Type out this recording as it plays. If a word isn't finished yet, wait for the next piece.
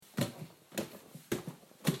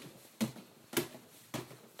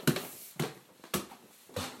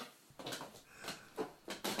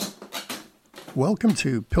Welcome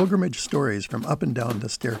to Pilgrimage Stories from Up and Down the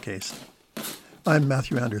Staircase. I'm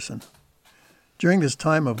Matthew Anderson. During this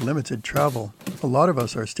time of limited travel, a lot of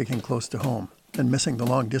us are sticking close to home and missing the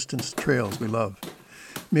long-distance trails we love.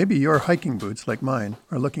 Maybe your hiking boots, like mine,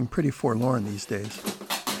 are looking pretty forlorn these days.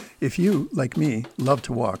 If you, like me, love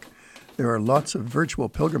to walk, there are lots of virtual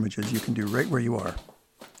pilgrimages you can do right where you are.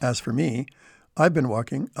 As for me, I've been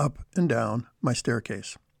walking up and down my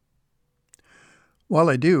staircase. While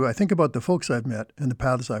I do, I think about the folks I've met and the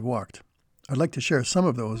paths I've walked. I'd like to share some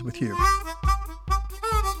of those with you.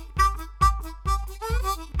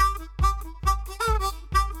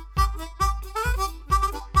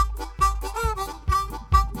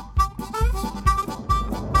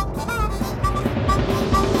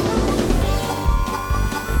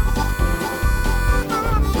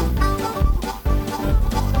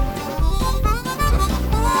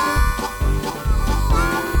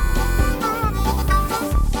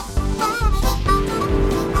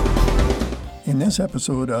 In this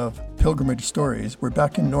episode of Pilgrimage Stories, we're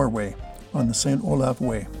back in Norway on the St. Olav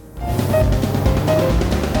Way.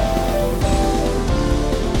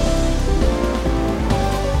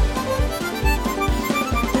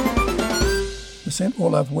 The St.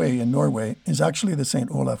 Olav Way in Norway is actually the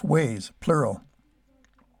St. Olav Ways, plural.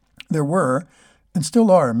 There were, and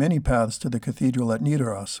still are, many paths to the cathedral at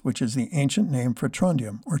Nidaros, which is the ancient name for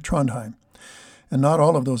Trondheim, or Trondheim. And not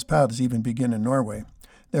all of those paths even begin in Norway.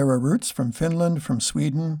 There are routes from Finland, from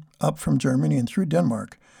Sweden, up from Germany and through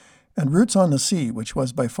Denmark, and routes on the sea, which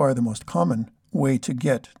was by far the most common way to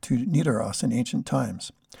get to Nidaros in ancient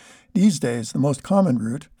times. These days, the most common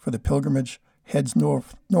route for the pilgrimage heads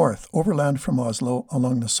north overland from Oslo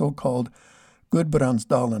along the so-called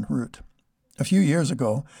Gudbrandsdalen route. A few years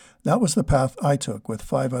ago, that was the path I took with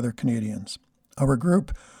 5 other Canadians. Our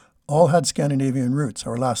group all had Scandinavian roots.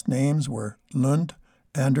 Our last names were Lund,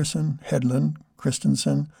 Anderson, Hedlund,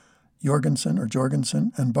 Christensen, Jorgensen,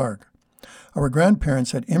 and Barg. Our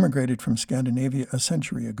grandparents had immigrated from Scandinavia a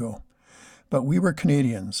century ago, but we were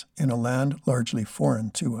Canadians in a land largely foreign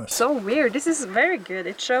to us. So weird. This is very good.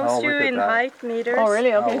 It shows you in height meters. Oh,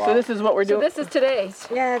 really? Okay, wow. So this is what we're doing. So this is today's.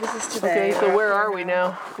 Yeah, this is today. Okay, so where are we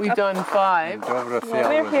now? We've done 5.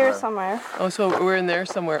 We're here somewhere. Oh, so we're in there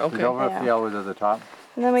somewhere. Okay. Dovrefjell was at the top.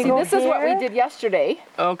 And then we go This is what we did yesterday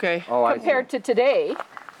Okay. Oh, I compared to today.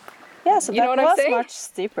 Yeah, so You know that what I'm was saying? much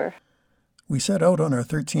steeper. We set out on our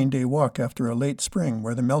 13-day walk after a late spring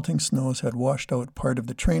where the melting snows had washed out part of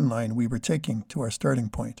the train line we were taking to our starting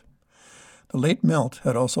point. The late melt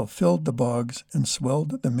had also filled the bogs and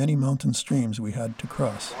swelled the many mountain streams we had to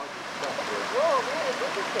cross. Whoa, man, it's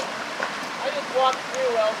interesting. I just walked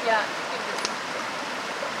through,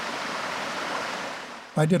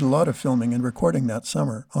 I did a lot of filming and recording that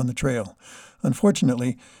summer on the trail.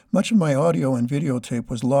 Unfortunately, much of my audio and videotape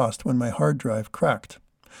was lost when my hard drive cracked.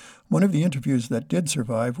 One of the interviews that did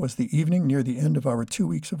survive was the evening near the end of our 2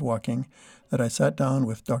 weeks of walking that I sat down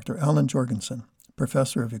with Dr. Alan Jorgensen,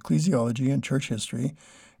 professor of ecclesiology and church history,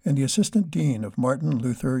 and the assistant dean of Martin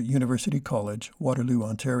Luther University College, Waterloo,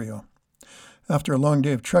 Ontario. After a long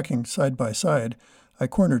day of trekking side by side, I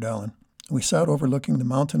cornered Alan. We sat overlooking the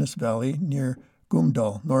mountainous valley near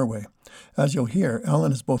Gumdal, Norway. As you'll hear,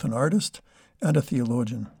 Alan is both an artist and a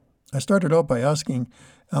theologian. I started out by asking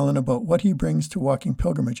Alan about what he brings to walking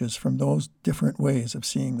pilgrimages from those different ways of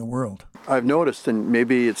seeing the world. I've noticed, and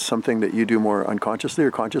maybe it's something that you do more unconsciously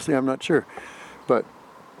or consciously, I'm not sure, but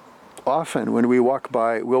often when we'll walk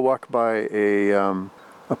by a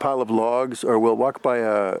pile of logs, or we'll walk by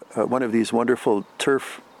one of these wonderful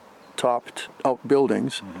turf-topped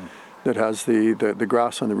outbuildings that has the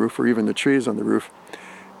grass on the roof or even the trees on the roof.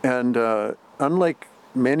 And unlike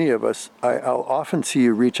many of us, I'll often see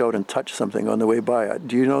you reach out and touch something on the way by.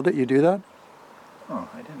 Do you know that you do that? Oh,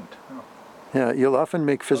 I didn't. Oh. Yeah, you'll often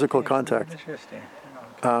make physical contact. Interesting.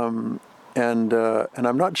 And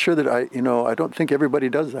I'm not sure that I don't think everybody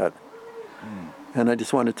does that. And I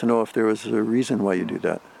just wanted to know if there was a reason why you do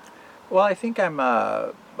that. Well, I think I'm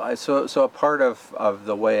so a part of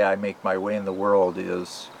the way I make my way in the world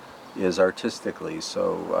is artistically.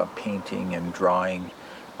 So painting and drawing.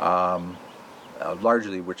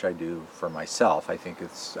 Largely, which I do for myself. I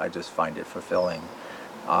just find it fulfilling.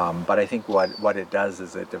 But I think what it does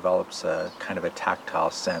is it develops a kind of a tactile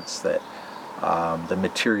sense that the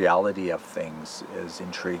materiality of things is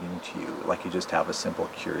intriguing to you. Like you just have a simple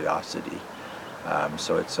curiosity.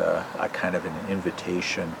 So it's a kind of an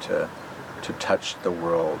invitation to touch the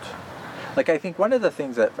world. Like I think one of the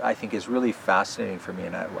things that I think is really fascinating for me,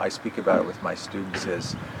 and I speak about it with my students,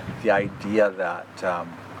 is the idea that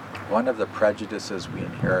one of the prejudices we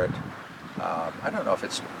inherit, I don't know if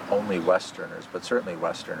it's only Westerners, but certainly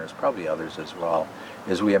Westerners, probably others as well,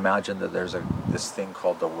 is we imagine that there's this thing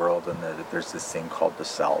called the world and that there's this thing called the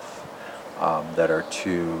self, that are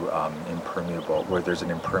two impermeable, where there's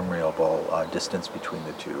an impermeable distance between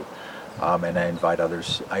the two. And I invite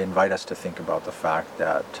us to think about the fact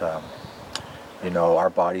that our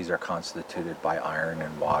bodies are constituted by iron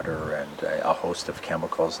and water and a host of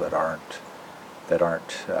chemicals that aren't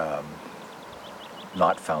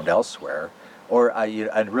not found elsewhere.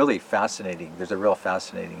 And really fascinating. There's a real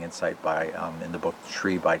fascinating insight in the book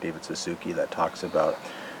Tree by David Suzuki that talks about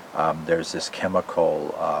there's this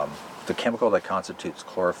chemical, the chemical that constitutes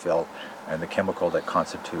chlorophyll and the chemical that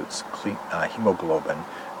constitutes hemoglobin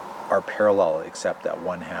are parallel, except that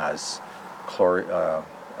one has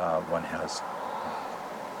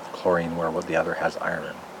chlorine where the other has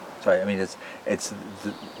iron. So I mean,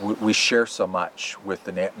 we share so much with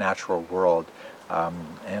the natural world.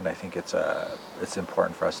 And I think it's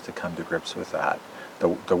important for us to come to grips with that.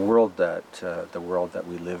 The world that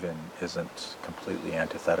we live in isn't completely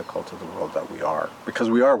antithetical to the world that we are, because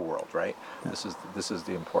we are world, right? Yeah. This is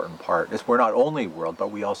the important part. We're not only world,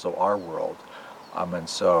 but we also are world. And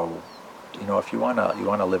so, if you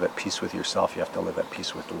wanna live at peace with yourself, you have to live at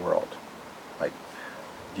peace with the world. Like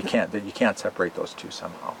you can't separate those two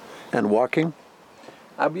somehow. And walking.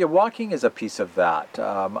 Walking is a piece of that.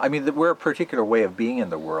 We're a particular way of being in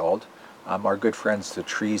the world. Our good friends, the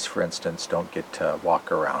trees, for instance, don't get to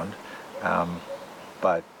walk around.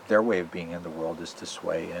 But their way of being in the world is to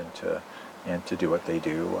sway and to do what they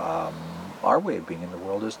do. Our way of being in the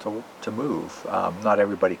world is to move. Not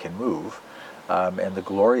everybody can move. And the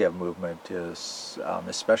glory of movement is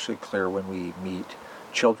especially clear when we meet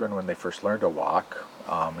children when they first learn to walk,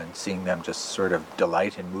 and seeing them just sort of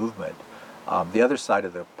delight in movement. The other side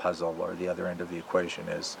of the puzzle, or the other end of the equation,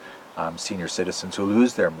 is senior citizens who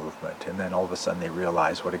lose their movement, and then all of a sudden they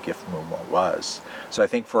realize what a gift movement was. So I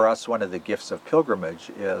think for us, one of the gifts of pilgrimage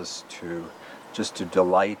is to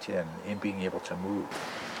delight in being able to move.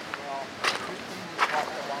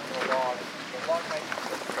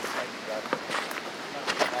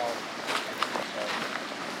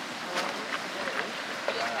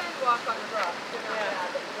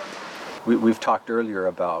 We've talked earlier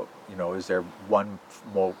about, is there one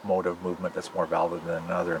mode of movement that's more valid than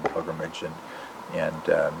another in pilgrimage, and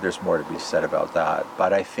there's more to be said about that.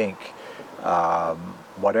 But I think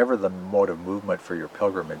whatever the mode of movement for your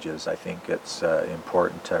pilgrimage is, I think it's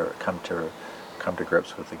important to come to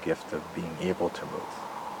grips with the gift of being able to move,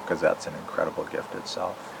 because that's an incredible gift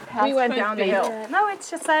itself. We went down the hill. No,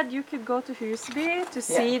 it's just said you could go to Husby to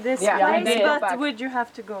see this place, but would you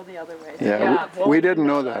have to go the other way? Yeah, we didn't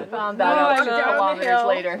know that. We found that out 2 kilometers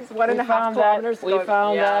later. It's 1.5 kilometers. We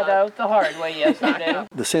found that out the hard way yesterday.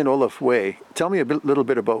 The St. Olaf Way. Tell me a little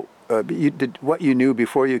bit about what you knew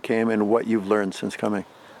before you came and what you've learned since coming.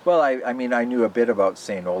 Well, I knew a bit about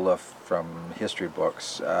St. Olaf from history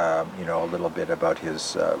books, a little bit about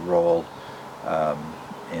his role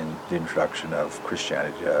in the introduction of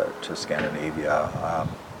Christianity to Scandinavia.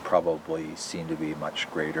 Probably seemed to be much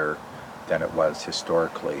greater than it was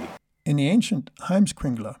historically. In the ancient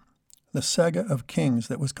Heimskringla, the saga of kings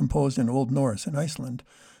that was composed in Old Norse in Iceland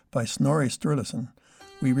by Snorri Sturluson,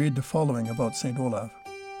 we read the following about St. Olaf.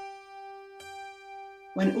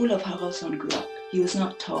 When Olaf Haraldsson grew up, he was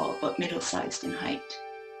not tall but middle-sized in height,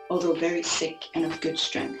 although very sick and of good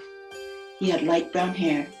strength. He had light brown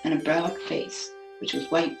hair and a broad face, which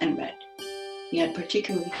was white and red. He had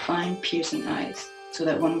particularly fine, piercing eyes, so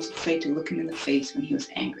that one was afraid to look him in the face when he was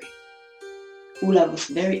angry. Olav was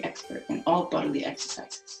very expert in all bodily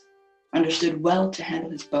exercises, understood well to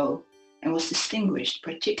handle his bow, and was distinguished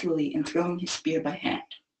particularly in throwing his spear by hand.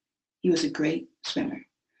 He was a great swimmer,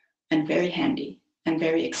 and very handy, and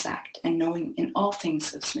very exact, and knowing in all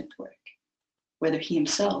things of smith work, whether he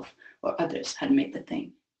himself or others had made the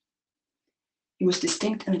thing. He was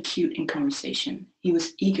distinct and acute in conversation. He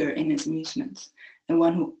was eager in his amusements, and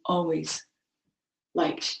one who always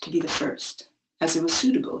liked to be the first, as it was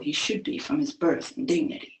suitable he should be from his birth and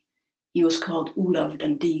dignity. He was called Olav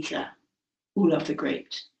den Digre, Olav the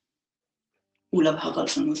Great. Olav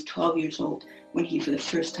Haraldsson was 12 years old when he for the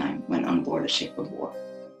first time went on board a ship of war.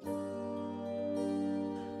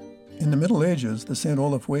 In the Middle Ages, the St.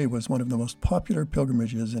 Olaf Way was one of the most popular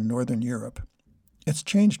pilgrimages in Northern Europe. It's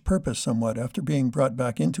changed purpose somewhat after being brought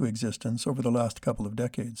back into existence over the last couple of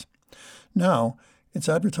decades. Now, it's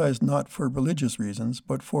advertised not for religious reasons,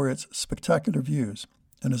 but for its spectacular views,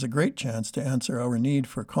 and is a great chance to answer our need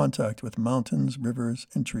for contact with mountains, rivers,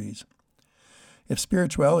 and trees. If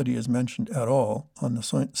spirituality is mentioned at all on the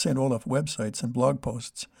St. Olaf websites and blog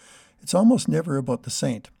posts, it's almost never about the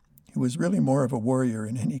saint. He was really more of a warrior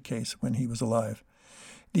in any case when he was alive.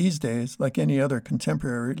 These days, like any other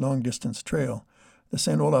contemporary long-distance trail, the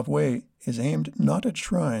St. Olaf Way is aimed not at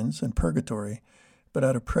shrines and purgatory, but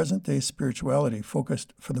at a present-day spirituality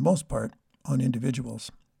focused, for the most part, on individuals.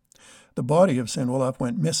 The body of St. Olaf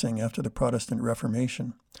went missing after the Protestant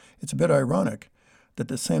Reformation. It's a bit ironic that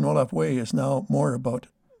the St. Olaf Way is now more about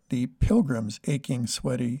the pilgrim's aching,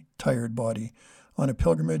 sweaty, tired body on a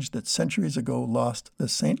pilgrimage that centuries ago lost the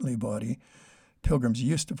saintly body pilgrims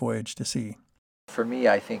used to voyage to see. For me,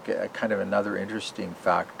 I think kind of another interesting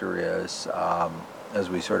factor is, as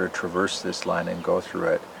we sort of traverse this land and go through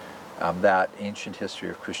it, that ancient history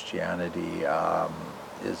of Christianity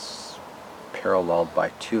is paralleled by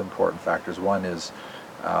two important factors. One is,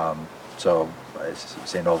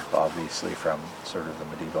 St. Olaf, obviously from sort of the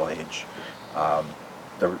medieval age,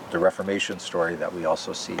 the Reformation story that we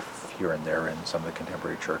also see here and there in some of the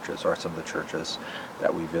contemporary churches or some of the churches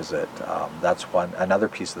that we visit. That's another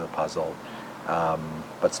piece of the puzzle.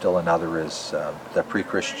 But still another is the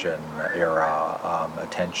pre-Christian era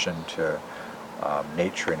attention to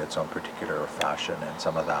nature in its own particular fashion and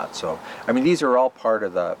some of that. So, I mean, these are all part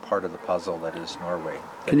of the puzzle that is Norway.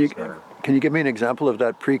 Can you give me an example of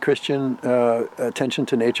that pre-Christian attention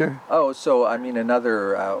to nature? Oh, so I mean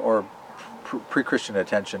another pre-Christian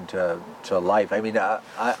attention to life. I mean,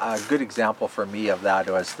 a good example for me of that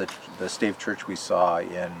was the stave church we saw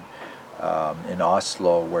in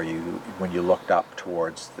Oslo, where when you looked up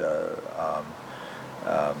towards the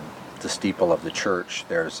steeple of the church,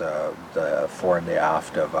 there's the fore and the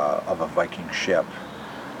aft of a Viking ship.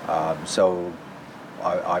 So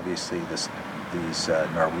obviously these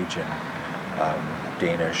Norwegian,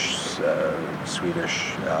 Danish,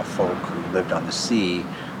 Swedish folk who lived on the sea,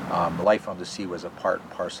 life on the sea was a part and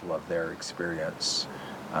parcel of their experience,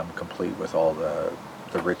 complete with all the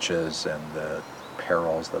riches and the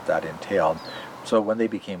perils that entailed. So when they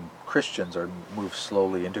became Christians or moved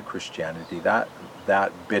slowly into Christianity, that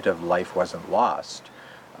bit of life wasn't lost.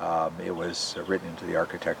 It was written into the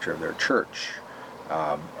architecture of their church.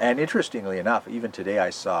 And interestingly enough, even today I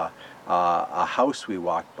saw a house we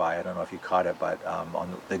walked by, I don't know if you caught it, but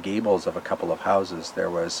on the gables of a couple of houses there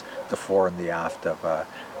was the fore and the aft of a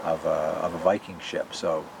Viking ship.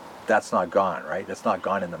 So that's not gone, right? That's not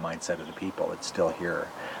gone in the mindset of the people. It's still here.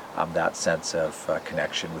 That sense of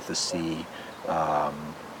connection with the sea,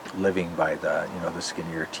 living by the skin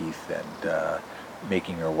of your teeth, and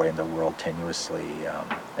making your way in the world tenuously.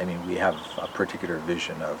 I mean, we have a particular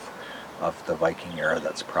vision of the Viking era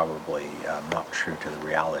that's probably not true to the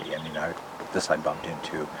reality. I mean, I bumped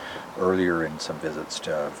into earlier in some visits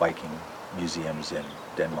to Viking museums in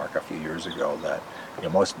Denmark a few years ago, that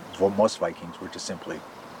most Vikings were just simply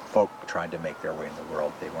folk trying to make their way in the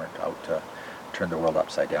world. They weren't out to turn the world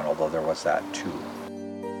upside down, although there was that too.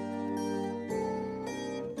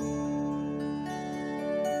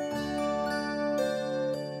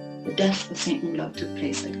 The death of St. Olav took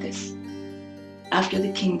place like this. After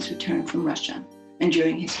the king's return from Russia, and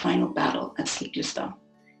during his final battle at Stiklestad,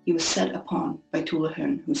 he was set upon by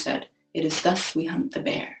Tullahun, who said, "It is thus we hunt the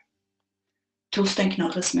bear." Torstein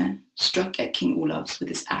Knarre's men struck at King Olav's with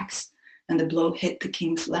his axe, and the blow hit the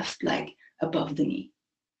king's left leg above the knee.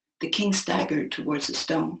 The king staggered towards the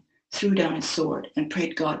stone, threw down his sword, and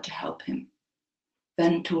prayed God to help him.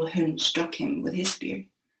 Then Tullahun struck him with his spear,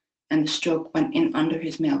 and the stroke went in under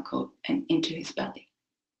his mailcoat and into his belly.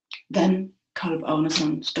 Then Kalb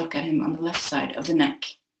Arnason struck at him on the left side of the neck.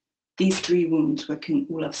 These 3 wounds were King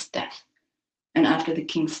Olav's death, and after the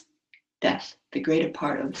king's death, the greater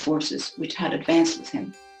part of the forces which had advanced with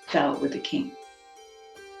him fell with the king.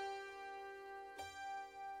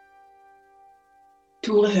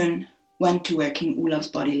 Tullahun went to where King Olav's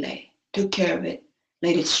body lay, took care of it,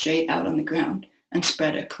 laid it straight out on the ground, and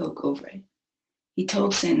spread a cloak over it. He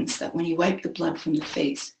told Sins that when he wiped the blood from the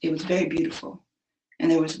face, it was very beautiful, and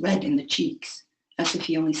there was red in the cheeks, as if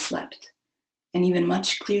he only slept, and even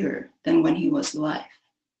much clearer than when he was alive.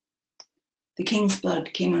 The king's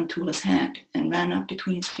blood came on Tulla's hand and ran up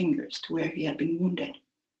between his fingers to where he had been wounded,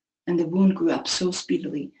 and the wound grew up so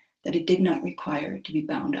speedily that it did not require to be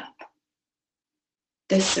bound up.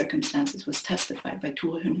 This circumstance was testified by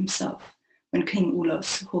Tullahun himself when King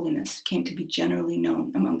Olav's holiness came to be generally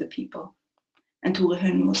known among the people, and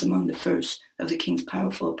Tullahun was among the first of the king's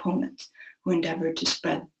powerful opponents who endeavored to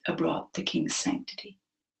spread abroad the king's sanctity.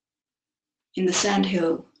 In the sand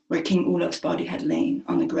hill where King Olav's body had lain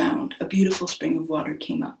on the ground, a beautiful spring of water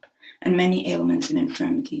came up, and many ailments and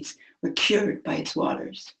infirmities were cured by its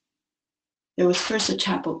waters. There was first a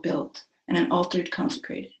chapel built and an altar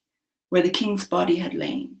consecrated, where the king's body had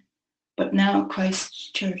lain, but now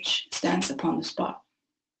Christ's church stands upon the spot.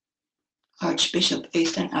 Archbishop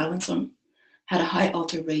Eystein Erlendsson had a high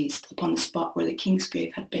altar raised upon the spot where the king's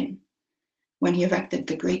grave had been, when he erected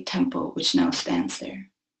the great temple which now stands there.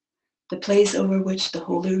 The place over which the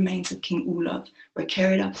holy remains of King Olav were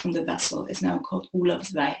carried up from the vessel is now called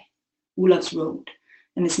Olav's Way, Olav's Road,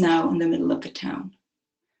 and is now in the middle of the town.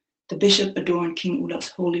 The bishop adorned King Olav's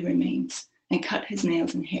holy remains and cut his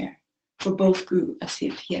nails and hair, for both grew as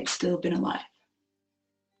if he had still been alive.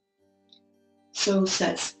 So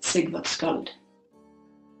says Sigvad Skald.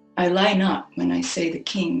 I lie not when I say the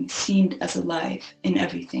king seemed as alive in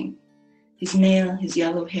everything, his nail, his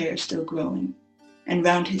yellow hair still growing, and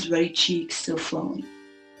round his ruddy cheeks still flowing.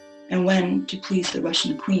 And when, to please the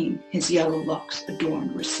Russian queen, his yellow locks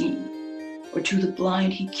adorned were seen, or to the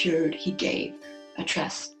blind he cured, he gave a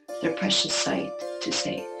trust their precious sight to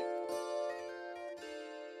save.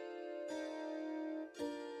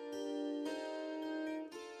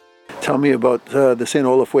 Tell me about the St.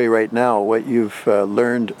 Olaf Way right now, what you've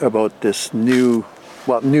learned about this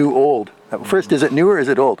old. First, is it new or is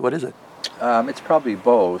it old? What is it? It's probably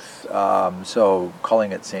both. So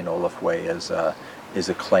calling it St. Olaf Way is a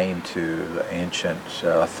claim to ancient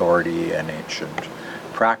authority and ancient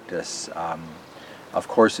practice. Of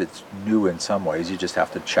course, it's new in some ways. You just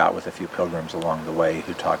have to chat with a few pilgrims along the way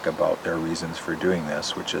who talk about their reasons for doing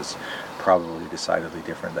this, which is probably decidedly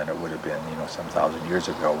different than it would have been, some 1,000 years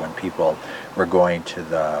ago when people were going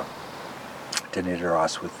to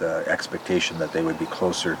Nidaros with the expectation that they would be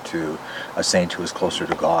closer to a saint who was closer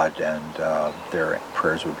to God, and their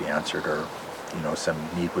prayers would be answered, or some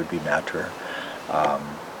need would be met. Or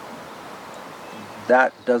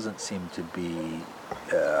that doesn't seem to be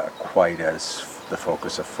quite as the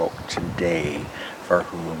focus of folk today, for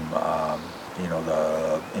whom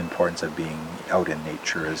the importance of being out in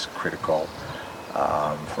nature is critical,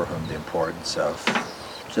 for whom the importance of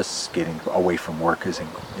just getting away from work is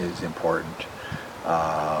important.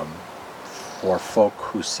 For folk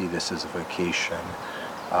who see this as a vacation,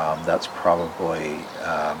 that's probably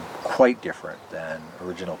quite different than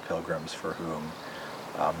original pilgrims for whom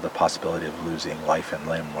the possibility of losing life and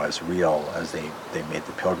limb was real as they made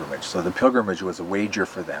the pilgrimage. So the pilgrimage was a wager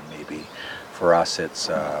for them, maybe. For us, it's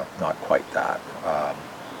not quite that.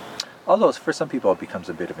 Although for some people it becomes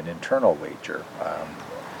a bit of an internal wager.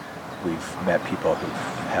 We've met people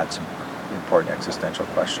who've had some important existential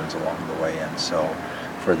questions along the way, and so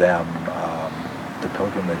for them, the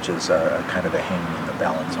pilgrimage is a kind of a hanging in the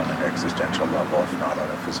balance on an existential level, if not on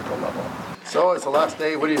a physical level. So it's the last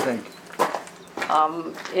day. What do you think?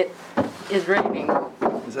 It is raining.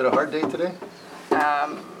 Is it a hard day today?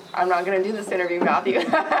 I'm not going to do this interview, Matthew. It's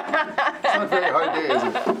not a very hard day, is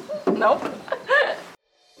it? Nope.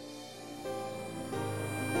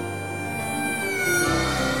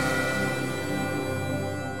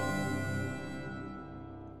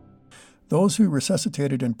 Those who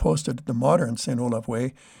resuscitated and posted the modern St. Olaf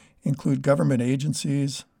Way include government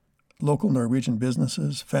agencies, local Norwegian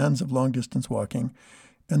businesses, fans of long-distance walking,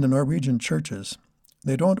 and the Norwegian churches.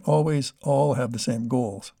 They don't always all have the same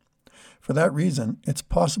goals. For that reason, it's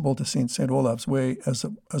possible to see St. Olaf's Way as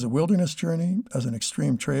a wilderness journey, as an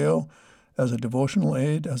extreme trail, as a devotional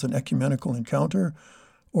aid, as an ecumenical encounter,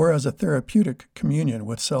 or as a therapeutic communion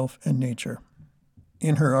with self and nature.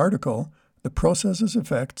 In her article, The Processes,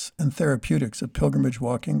 Effects, and Therapeutics of Pilgrimage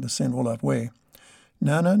Walking the St. Olaf Way,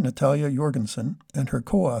 Nana Natalia Jorgensen and her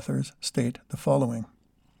co-authors state the following.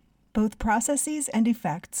 Both processes and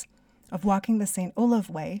effects of walking the St. Olaf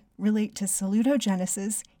Way relate to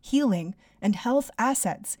salutogenesis, healing, and health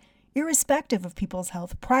assets, irrespective of people's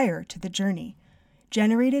health prior to the journey,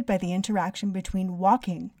 generated by the interaction between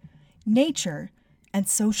walking, nature, and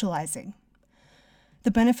socializing.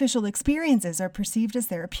 The beneficial experiences are perceived as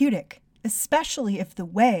therapeutic, especially if the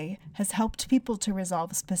way has helped people to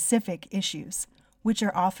resolve specific issues, which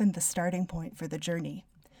are often the starting point for the journey.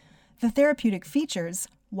 The therapeutic features,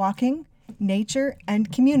 walking, nature,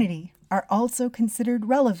 and community, are also considered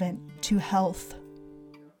relevant to health.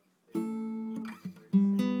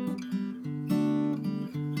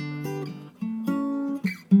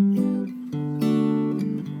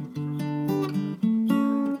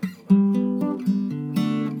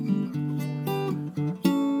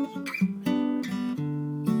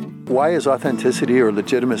 Why is authenticity or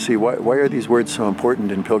legitimacy, why are these words so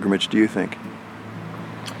important in pilgrimage, do you think?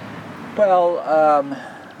 Well,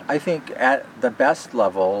 I think at the best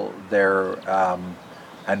level, they're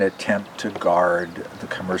an attempt to guard the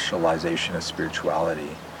commercialization of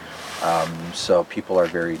spirituality. So people are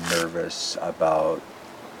very nervous about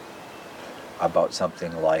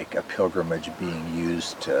something like a pilgrimage being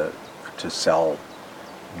used to sell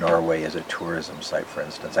Norway as a tourism site, for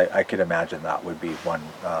instance. I could imagine that would be one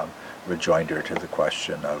rejoinder to the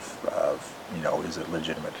question of is it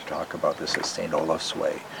legitimate to talk about this as St. Olaf's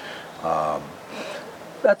Way?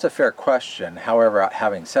 That's a fair question. However,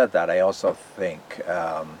 having said that, I also think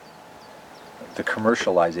the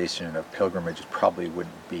commercialization of pilgrimages probably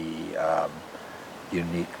wouldn't be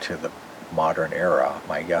unique to the modern era.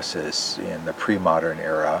 My guess is in the pre-modern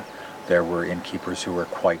era, there were innkeepers who were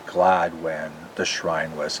quite glad when the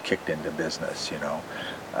shrine was kicked into business.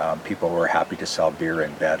 People were happy to sell beer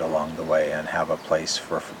in bed along the way and have a place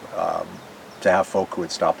for to have folk who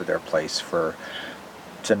would stop at their place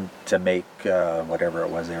to make whatever it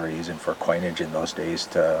was they were using for coinage in those days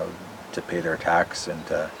to pay their tax and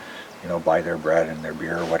to buy their bread and their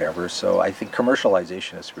beer or whatever. So I think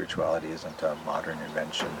commercialization of spirituality isn't a modern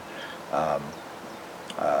invention,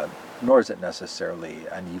 nor is it necessarily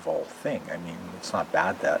an evil thing. I mean, it's not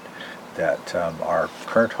bad that our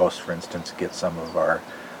current host, for instance, gets some of our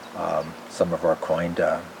coin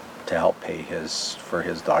to help pay for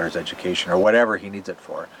his daughter's education or whatever he needs it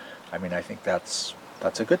for. I mean, I think that's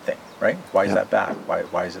a good thing, right? Why is that bad?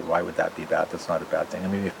 Why would that be bad? That's not a bad thing. I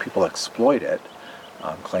mean, if people exploit it,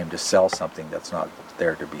 claim to sell something that's not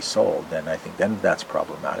there to be sold, then I think that's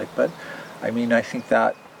problematic. But I mean, I think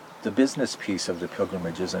that the business piece of the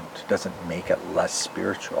pilgrimage doesn't make it less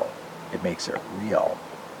spiritual. It makes it real.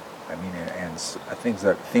 I mean, and things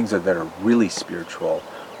that are really spiritual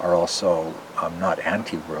are also not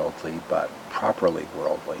anti-worldly, but properly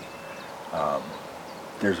worldly.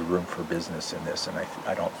 There's room for business in this, and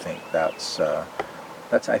I don't think that's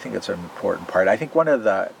I think it's an important part. I think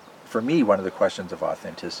for me, one of the questions of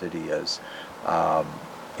authenticity is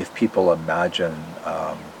if people imagine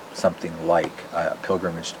something like a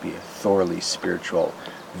pilgrimage to be a thoroughly spiritual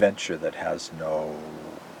venture that has no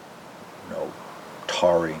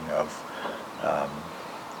tarring of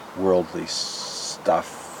worldly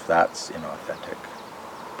stuff, that's inauthentic,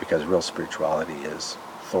 because real spirituality is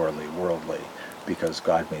thoroughly worldly, because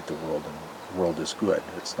God made the world and the world is good.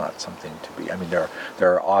 It's not something to be, I mean, there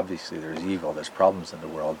are obviously, there's evil, there's problems in the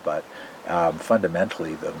world, but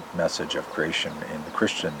fundamentally the message of creation in the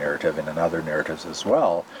Christian narrative and in other narratives as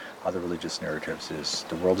well, other religious narratives, is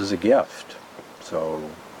the world is a gift. So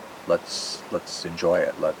let's enjoy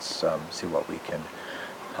it. Let's see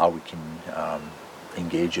how we can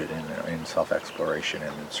engage it in self-exploration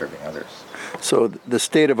and in serving others. So the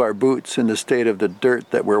state of our boots and the state of the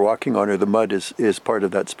dirt that we're walking on, or the mud, is part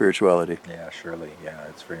of that spirituality. Yeah, surely. Yeah,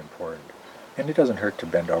 it's very important. And it doesn't hurt to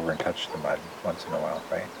bend over and touch the mud once in a while,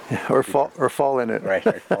 right? Yeah, or fall in it. Right,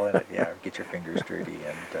 or fall in it. Yeah, get your fingers dirty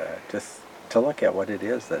and just to look at what it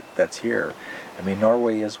is that's here. I mean,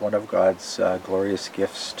 Norway is one of God's glorious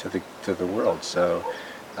gifts to the world. So.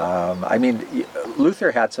 I mean,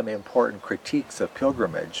 Luther had some important critiques of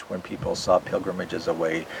pilgrimage when people saw pilgrimage as a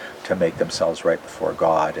way to make themselves right before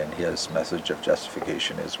God, and his message of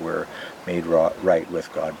justification is we're made right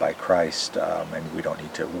with God by Christ, and we don't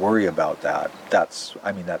need to worry about that. That's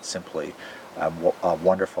simply a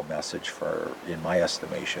wonderful message in my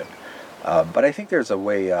estimation. But I think there's a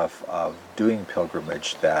way of doing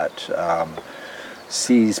pilgrimage that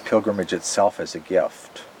sees pilgrimage itself as a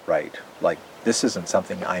gift, right? Like, this isn't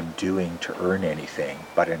something I'm doing to earn anything,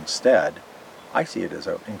 but instead, I see it as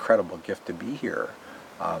an incredible gift to be here,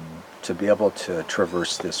 to be able to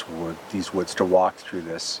traverse these woods, to walk through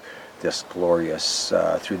this glorious,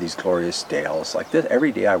 through these glorious dales. Like this,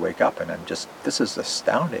 every day I wake up and this is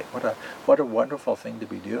astounding. What a wonderful thing to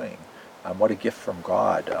be doing. What a gift from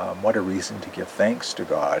God. What a reason to give thanks to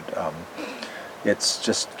God. It's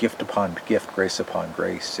just gift upon gift, grace upon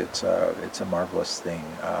grace. It's a marvelous thing.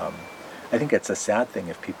 I think it's a sad thing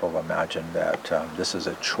if people imagine that this is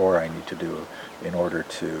a chore I need to do in order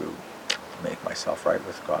to make myself right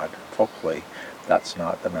with God. Hopefully, that's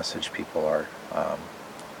not the message people are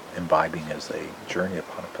imbibing as they journey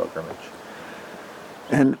upon a pilgrimage.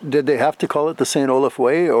 And did they have to call it the St. Olaf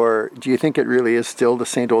Way, or do you think it really is still the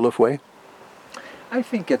St. Olaf Way? I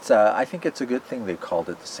think it's a good thing they called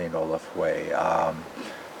it the St. Olaf Way.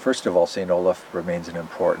 First of all, St. Olaf remains an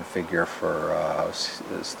important figure for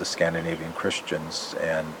the Scandinavian Christians,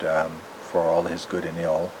 and for all his good and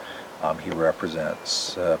ill, he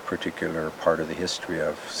represents a particular part of the history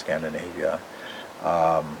of Scandinavia.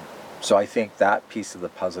 So I think that piece of the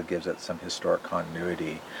puzzle gives it some historic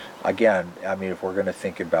continuity. Again, I mean, if we're going to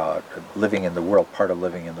think about living in the world, part of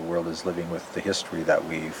living in the world is living with the history that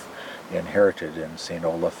we've inherited, and St.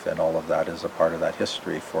 Olaf and all of that is a part of that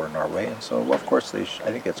history for Norway. And so, of course, I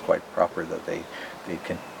think it's quite proper that they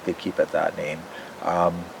keep it that name.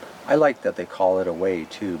 I like that they call it a way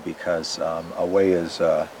too, because a way is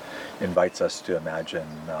invites us to imagine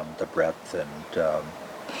the breadth and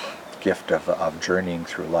gift of journeying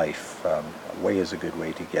through life. Way is a good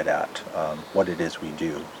way to get at what it is we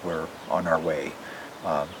do. We're on our way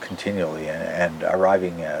continually, and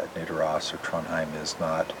arriving at Nidaros or Trondheim is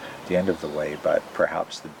not the end of the way, but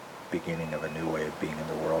perhaps the beginning of a new way of being in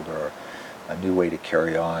the world, or a new way to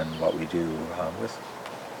carry on what we do with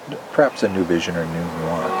perhaps a new vision or new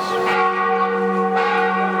nuance.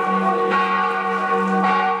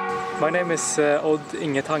 My name is Odd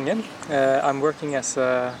Inge Tangen. I'm working as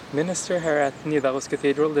a minister here at Nidaros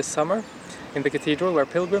Cathedral this summer, in the cathedral where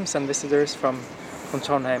pilgrims and visitors from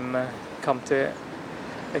Trondheim come to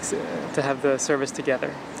have the service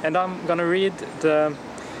together. And I'm going to read the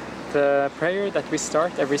prayer that we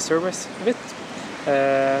start every service with,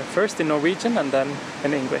 first in Norwegian and then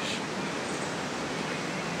in English.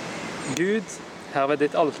 Gud, her ved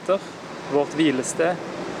ditt alter, vårt hvilested,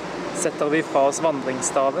 setter vi fra oss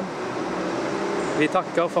vandringsstaven. Vi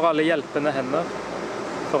takker for alle hjelpende hender,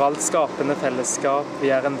 for alt skapende fellesskap vi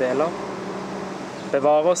er en del av.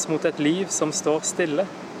 Bevar oss mot et liv som står stille.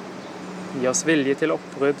 Gi oss vilje til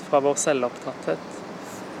oppbrudd fra vår selvopptatthet.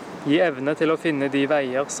 Gi evne til å finne de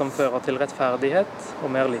veier som fører til rettferdighet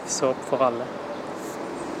og mer livshåp for alle.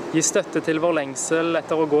 Gi støtte til vår lengsel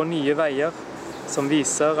etter å gå nye veier som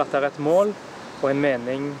viser at det er et mål og en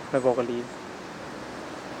mening med våre liv.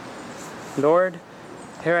 Lord,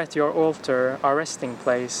 here at your altar, our resting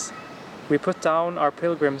place, we put down our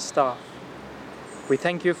pilgrim staff. We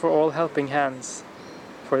thank you for all helping hands,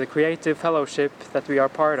 for the creative fellowship that we are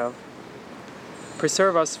part of.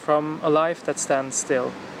 Preserve us from a life that stands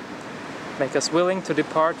still. Make us willing to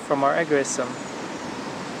depart from our egoism.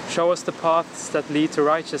 Show us the paths that lead to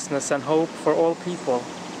righteousness and hope for all people.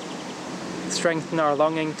 Strengthen our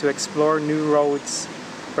longing to explore new roads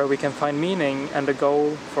where we can find meaning and a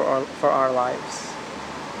goal for our lives.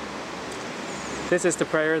 This is the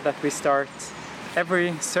prayer that we start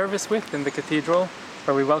every service with in the cathedral,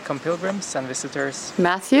 where we welcome pilgrims and visitors.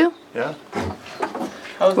 Matthew? Yeah?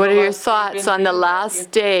 What are your thoughts on the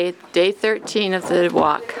last day, day 13 of the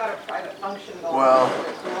walk? Well,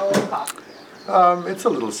 it's a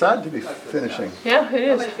little sad to be finishing. Yeah, it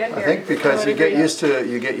is. I think because you get used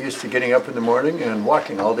to getting up in the morning and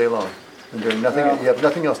walking all day long. And doing nothing, you have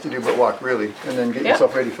nothing else to do but walk, really, and then get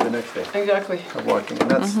yourself ready for the next day. Exactly. Of walking, and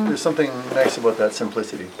there's something nice about that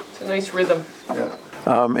simplicity. It's a nice rhythm. Yeah.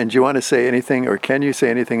 And do you want to say anything, or can you say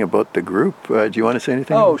anything about the group? Do you want to say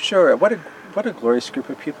anything? Oh, sure. What a glorious group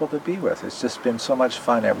of people to be with. It's just been so much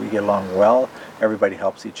fun. We get along well. Everybody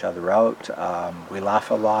helps each other out. We laugh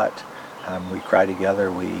a lot. We cry together.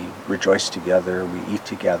 We rejoice together. We eat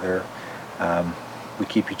together. We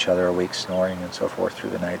keep each other awake snoring and so forth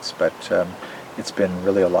through the nights, but it's been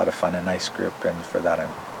really a lot of fun, a nice group, and for that I'm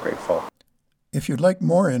grateful. If you'd like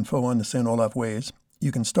more info on the St. Olaf Ways,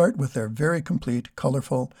 you can start with their very complete,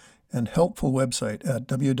 colorful, and helpful website at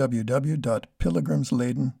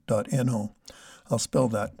www.pilgrimsleden.no. I'll spell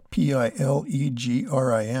that,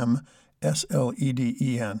 PILEGRIMSLEDEN,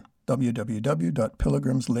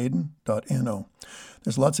 www.pilgrimsleden.no.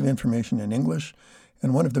 There's lots of information in English,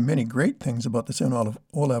 and one of the many great things about the St.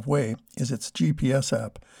 Olaf Way is its GPS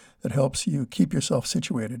app that helps you keep yourself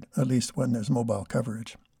situated, at least when there's mobile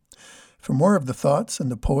coverage. For more of the thoughts and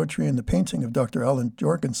the poetry and the painting of Dr. Alan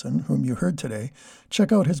Jorgensen, whom you heard today,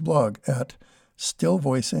 check out his blog at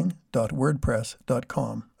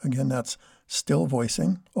stillvoicing.wordpress.com. Again, that's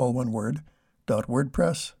stillvoicing, all one word,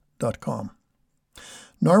 .wordpress.com.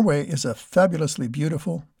 Norway is a fabulously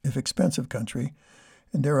beautiful, if expensive country,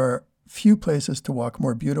 and there are few places to walk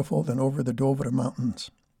more beautiful than over the Dovre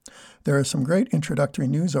Mountains. There are some great introductory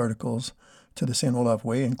news articles to the St. Olaf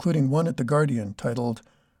Way, including one at The Guardian titled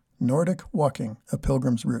Nordic Walking, A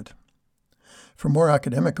Pilgrim's Route. For more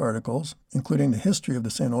academic articles, including the history of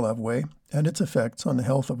the St. Olaf Way and its effects on the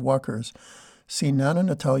health of walkers, see Nana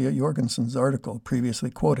Natalia Jorgensen's article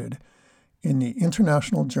previously quoted in the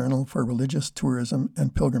International Journal for Religious Tourism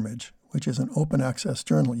and Pilgrimage, which is an open access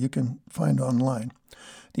journal you can find online.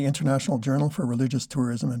 The International Journal for Religious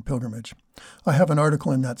Tourism and Pilgrimage. I have an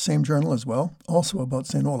article in that same journal as well, also about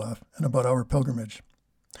St. Olaf and about our pilgrimage.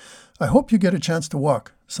 I hope you get a chance to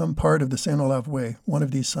walk some part of the St. Olaf Way one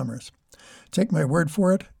of these summers. Take my word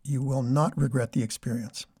for it, you will not regret the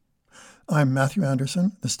experience. I'm Matthew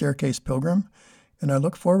Anderson, the Staircase Pilgrim, and I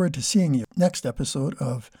look forward to seeing you next episode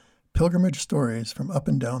of Pilgrimage Stories from Up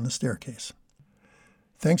and Down the Staircase.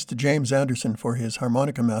 Thanks to James Anderson for his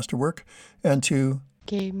harmonica masterwork, and to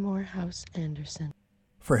Gabe Morehouse Anderson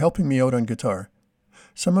for helping me out on guitar.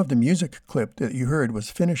 Some of the music clip that you heard was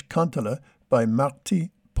Finnish Kantala by Martti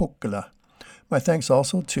Pokkola. My thanks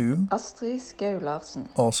also to Astrid Skau-Larsen.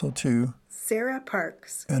 Also to Sarah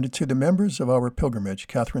Parks. And to the members of our pilgrimage,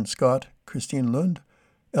 Catherine Scott, Christine Lund,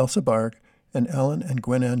 Elsa Barg, and Alan and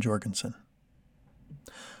Gwen Ann Jorgensen.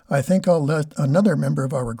 I think I'll let another member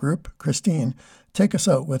of our group, Christine, take us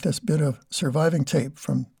out with this bit of surviving tape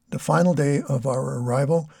from the final day of our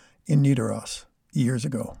arrival in Nidaros years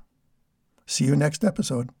ago. See you next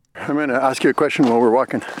episode. I'm going to ask you a question while we're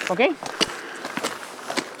walking. Okay.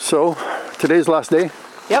 So, today's last day?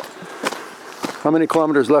 Yep. How many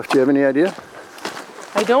kilometers left? Do you have any idea?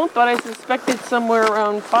 I don't, but I suspect it's somewhere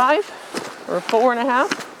around 5 or 4.5.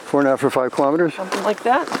 4.5 or 5 kilometers? Something like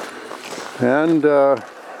that. And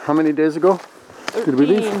how many days ago 13. did we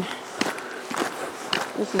leave?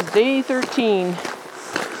 This is day 13.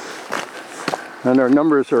 And our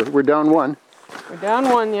numbers are, we're down 1. We're down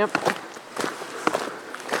 1, yep.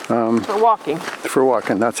 For walking. For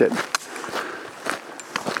walking, that's it.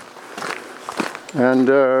 And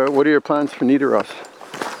what are your plans for Nidaros?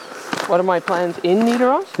 What are my plans in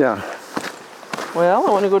Nidaros? Yeah. Well, I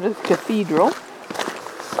want to go to the cathedral.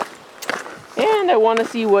 And I want to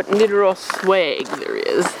see what Nidaros swag there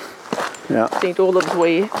is. Yeah. St. Olaf's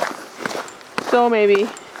Way. So maybe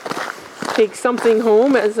take something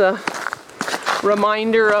home as a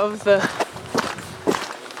reminder of the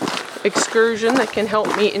excursion that can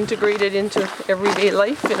help me integrate it into everyday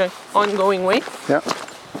life in an ongoing way. Yeah.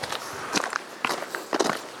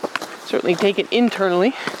 Certainly take it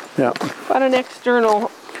internally. Yeah. But an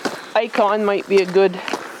external icon might be a good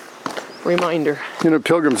reminder. You know,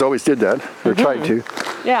 pilgrims always did that, or tried to.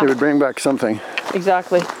 Yeah. They would bring back something.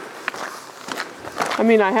 Exactly. I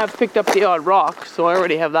mean, I have picked up the odd rock, so I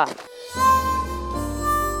already have that.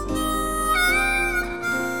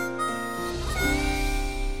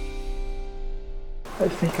 I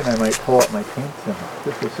was thinking I might pull up my paints, and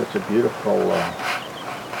this is such a beautiful. I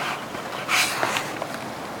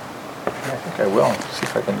think I will see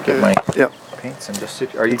if I can get my paints and just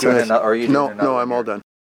sit. Are you doing another? No, I'm all done.